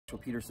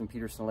Peterson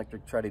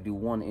Electric, try to do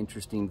one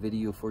interesting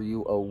video for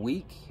you a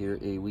week. Here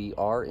we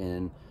are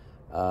in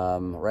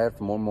right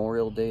after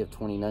Memorial Day of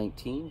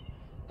 2019.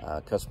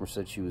 Customer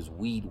said she was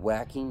weed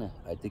whacking.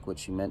 I think what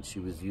she meant, she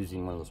was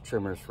using one of those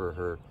trimmers for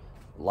her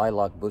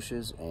lilac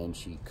bushes, and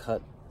she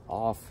cut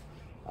off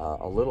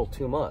a little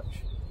too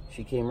much.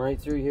 She came right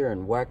through here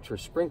and whacked her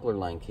sprinkler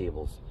line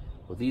cables.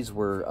 Well, these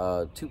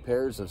were 2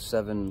 pairs of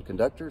 7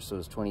 conductors, so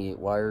it's 28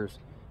 wires.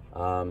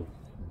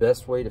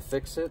 Best way to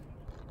fix it,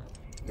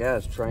 yeah,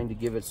 is trying to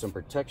give it some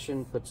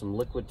protection, put some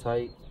liquid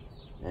tight,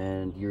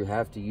 and you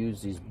have to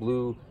use these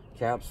blue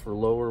caps for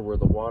lower where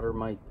the water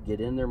might get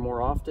in there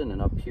more often,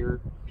 and up here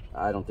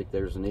I don't think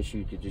there's an issue.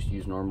 You could just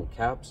use normal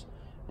caps,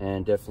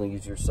 and definitely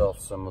use yourself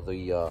some of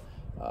the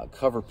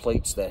cover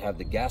plates that have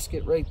the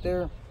gasket right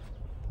there.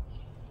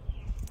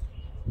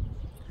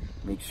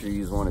 Make sure you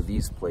use one of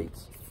these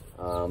plates.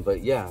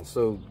 But yeah,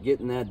 so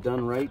getting that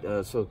done right.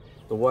 So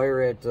the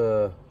wire at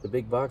the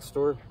big box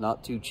store,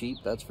 not too cheap,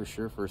 that's for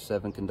sure, for a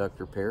 7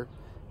 conductor pair.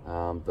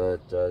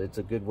 But it's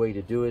a good way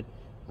to do it.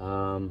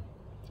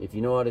 If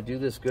you know how to do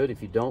this, good.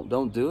 If you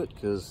don't do it,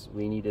 because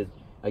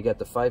I got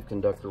the 5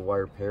 conductor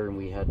wire pair, and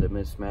we had to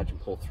mismatch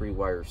and pull 3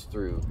 wires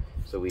through.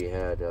 So we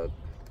had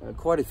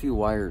quite a few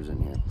wires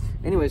in here.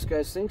 Anyways,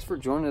 guys, thanks for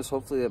joining us.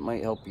 Hopefully that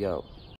might help you out.